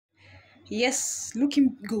Yes,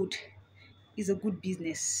 looking good is a good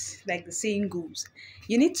business, like the saying goes.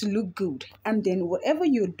 You need to look good, and then whatever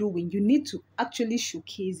you're doing, you need to actually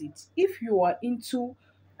showcase it. If you are into,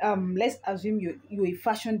 let's assume you're a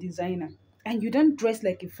fashion designer and you don't dress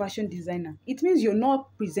like a fashion designer, it means you're not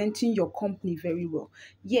presenting your company very well.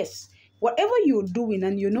 Yes, whatever you're doing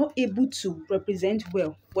and you're not able to represent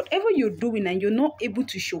well, whatever you're doing and you're not able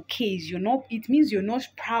to showcase, it means you're not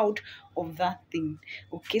proud of that thing.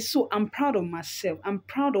 Okay, so I'm proud of myself. I'm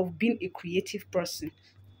proud of being a creative person.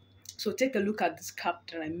 So take a look at this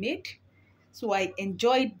cap that I made. So I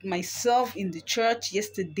enjoyed myself in the church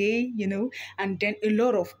yesterday, and then a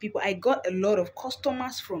lot of people, I got a lot of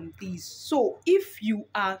customers from these. So if you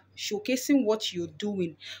are showcasing what you're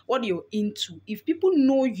doing, what you're into, if people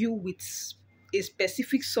know you with a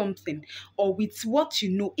specific something or with what you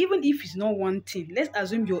know, even if it's not one thing, let's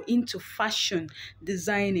assume you're into fashion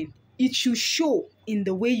designing, it should show in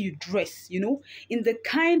the way you dress, in the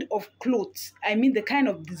kind of clothes, I mean the kind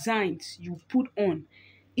of designs you put on.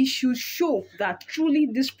 It should show that truly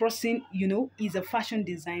this person, is a fashion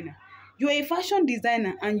designer. You're a fashion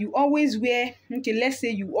designer and you always wear, okay, let's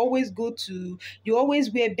say you always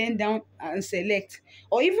wear bend down and select.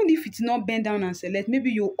 Or even if it's not bend down and select, maybe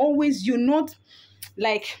you're not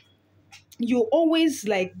like, you're always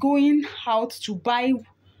like going out to buy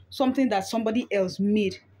something that somebody else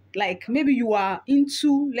made. Like maybe you are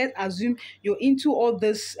into, let's assume you're into all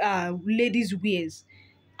this ladies wears,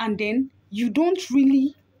 and then you don't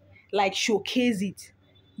really like showcase it.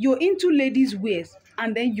 You're into ladies wears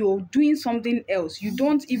and then you're doing something else. You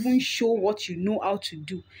don't even show what you know how to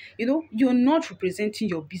do. You're not representing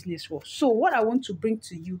your business well. So what I want to bring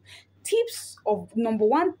to you, tips of number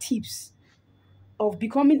one tips of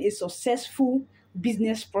becoming a successful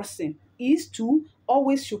business person is to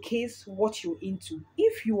always showcase what you're into.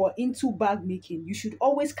 If you are into bag making, you should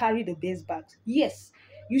always carry the best bags. Yes,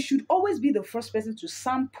 you should always be the first person to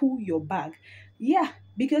sample your bag. Yeah,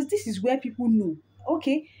 because this is where people know.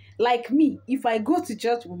 Okay, like me, if I go to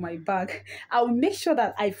church with my bag, I will make sure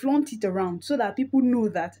that I flaunt it around so that people know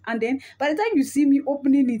that. And then by the time you see me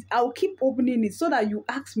opening it, I'll keep opening it so that you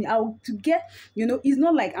ask me. I'll to get, it's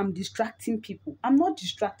not like I'm distracting people. I'm not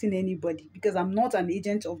distracting anybody because I'm not an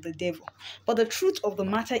agent of the devil. But the truth of the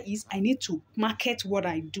matter is I need to market what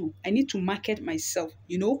I do. I need to market myself,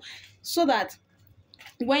 so that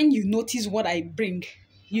when you notice what I bring,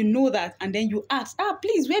 you know that, and then you ask,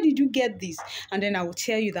 please, where did you get this? And then I will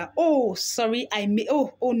tell you that, oh, sorry,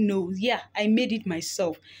 oh no, yeah, I made it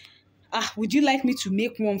myself. Would you like me to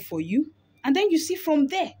make one for you? And then you see from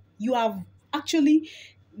there, you have actually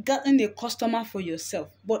gotten a customer for yourself.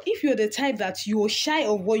 But if you're the type that you're shy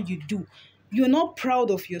of what you do, you're not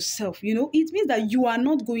proud of yourself, it means that you are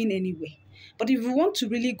not going anywhere. But if you want to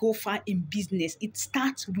really go far in business, it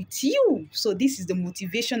starts with you. So this is the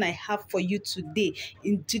motivation I have for you today.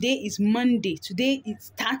 Today is Monday. Today it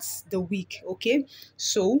starts the week, okay?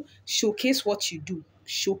 So showcase what you do.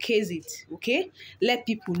 Showcase it, okay? Let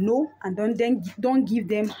people know, and don't give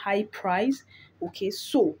them high price, okay?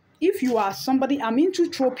 So if you are somebody, I'm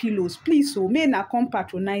into throw pillows, please, so may na come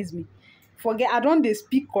patronize me. Forget I don't dey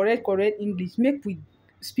speak correct English. Make we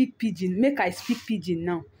speak pidgin. Make I speak pidgin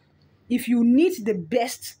now. If you need the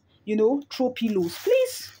best, throw pillows,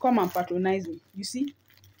 please come and patronize me. You see,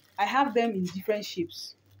 I have them in different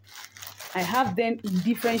shapes. I have them in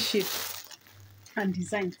different shapes and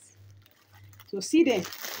designs. So see them.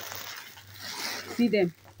 See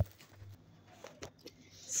them.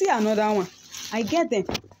 See another one. I get them.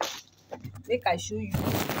 Make I show you.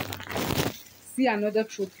 See another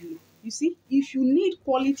throw pillow. You see, if you need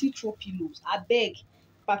quality throw pillows, I beg,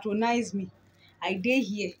 patronize me. I dey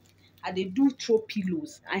here. I dey do throw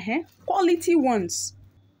pillows. Quality ones.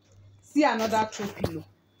 See another throw pillow.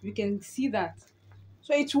 You can see that.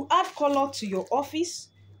 So it will add color to your office,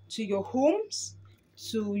 to your homes,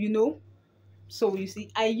 So you see,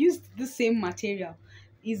 I used the same material.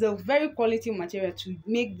 It's a very quality material to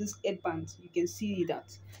make this headband. You can see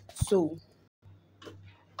that. So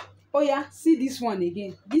oh yeah, see this one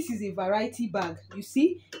again. This is a variety bag. You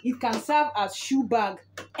see, it can serve as shoe bag.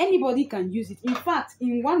 Anybody can use it. In fact,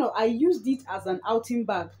 I used it as an outing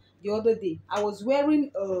bag the other day. I was wearing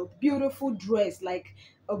a beautiful dress, like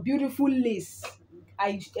a beautiful lace.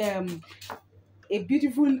 A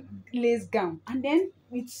beautiful lace gown, and then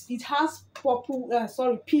it has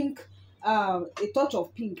pink, a touch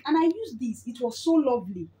of pink, and I used this. It was so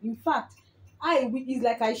lovely. In fact, it's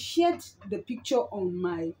like I shared the picture on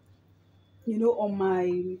my, on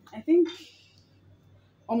my, I think,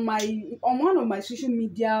 on one of my social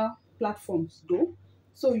media platforms though.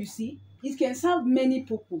 So you see, it can serve many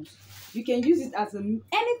purposes. You can use it as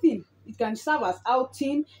anything. It can serve as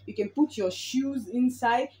outing. You can put your shoes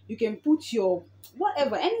inside. You can put your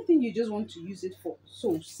whatever, anything you just want to use it for.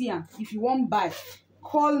 So see am. If you want buy,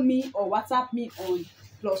 call me or WhatsApp me on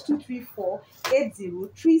 +234 80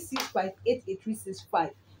 365 88365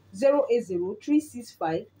 080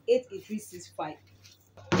 365 88365.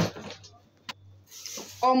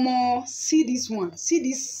 Omo, see this one. See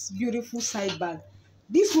this beautiful side bag.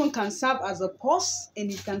 This one can serve as a purse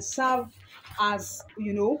and it can serve as,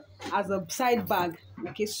 as a side bag.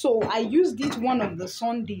 Okay, so I used it one of the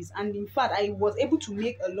Sundays, and in fact I was able to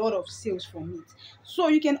make a lot of sales from it. So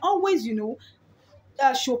you can always,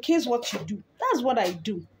 showcase what you do. That's what I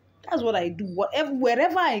do. That's what I do. Whatever,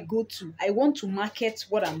 wherever I go to, I want to market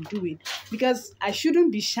what I'm doing, because I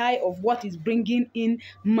shouldn't be shy of what is bringing in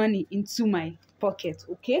money into my pocket.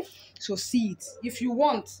 Okay, so see it if you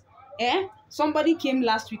want. Somebody came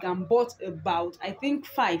last week and bought about, I think,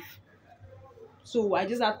 five. So I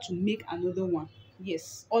just had to make another one.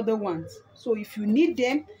 Yes, other ones. So if you need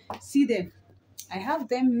them, see them. I have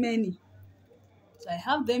them many. So I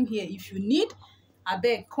have them here. If you need,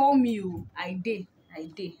 abeg call me.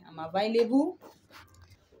 I'm available.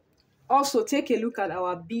 Also, take a look at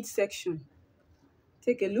our bead section.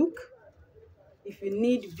 Take a look. If you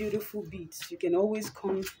need beautiful beads, you can always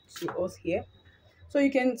come to us here. So you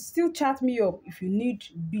can still chat me up if you need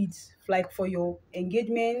beads, like for your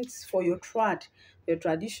engagements, for your your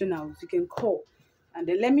traditionals. You can call, and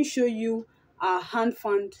then let me show you our hand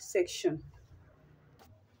fan section.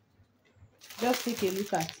 Just take a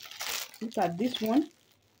look at this one.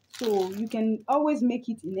 So you can always make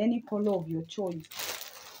it in any color of your choice.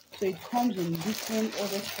 So it comes in different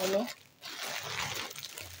other color,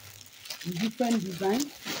 in different design.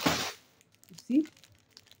 You see,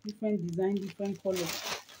 different design, different color.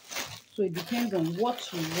 So it depends on what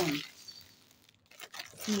you want.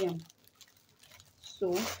 See,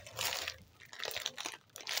 so,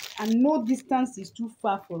 and no distance is too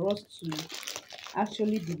far for us to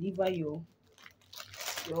actually deliver your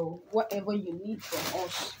whatever you need from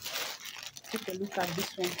us. Take a look at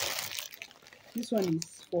this one. This one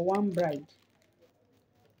is for one bride.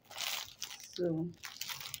 So,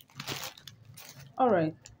 all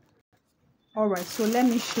right, so let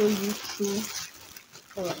me show you through.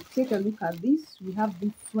 All right, take a look at this. We have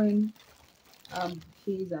different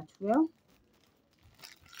bouquets as well.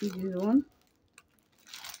 This is one.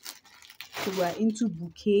 So we are into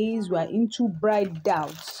bouquets, we are into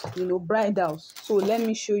bridals, bridals. So let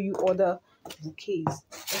me show you other bouquets.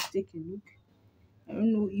 Let's take a look. I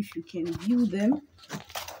don't know if you can view them.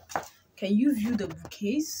 Can you view the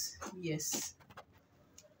bouquets? Yes.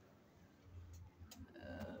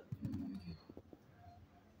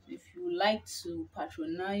 If you like to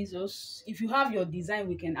patronize us, if you have your design,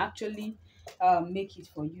 we can actually make it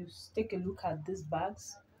for you. Take a look at these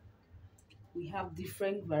bags. We have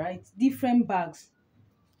different varieties, different bags.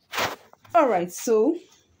 All right, so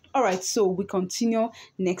we continue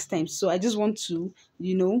next time. So I just want to,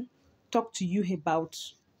 talk to you about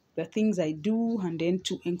the things I do, and then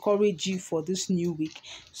to encourage you for this new week.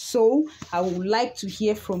 So I would like to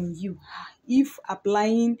hear from you if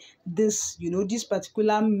applying this, this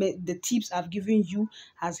particular the tips I've given you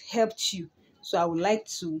has helped you. So I would like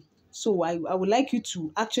to, I would like you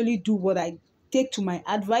to actually do what I take to my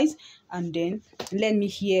advice, and then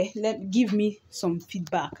give me some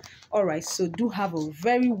feedback. All right, so do have a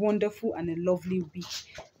very wonderful and a lovely week.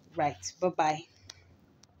 Right, bye bye.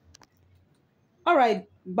 All right,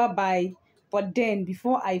 bye bye. But then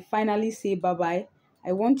before I finally say bye bye,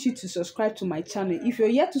 I want you to subscribe to my channel. If you're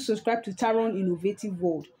yet to subscribe to Tarron Innovative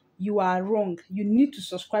World, you are wrong. You need to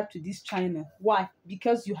subscribe to this channel. Why?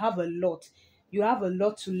 Because you have a lot. You have a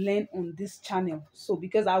lot to learn on this channel. So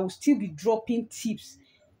because I will still be dropping tips.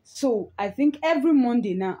 So I think every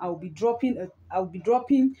Monday now I'll be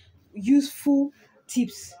dropping useful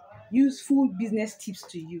tips, useful business tips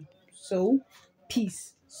to you. So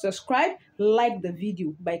peace. Subscribe, like the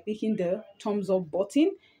video by clicking the thumbs up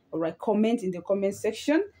button, or right, comment in the comment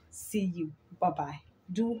section. See you. Bye bye.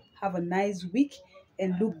 Do have a nice week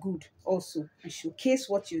and look good also, and showcase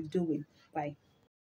what you're doing. Bye.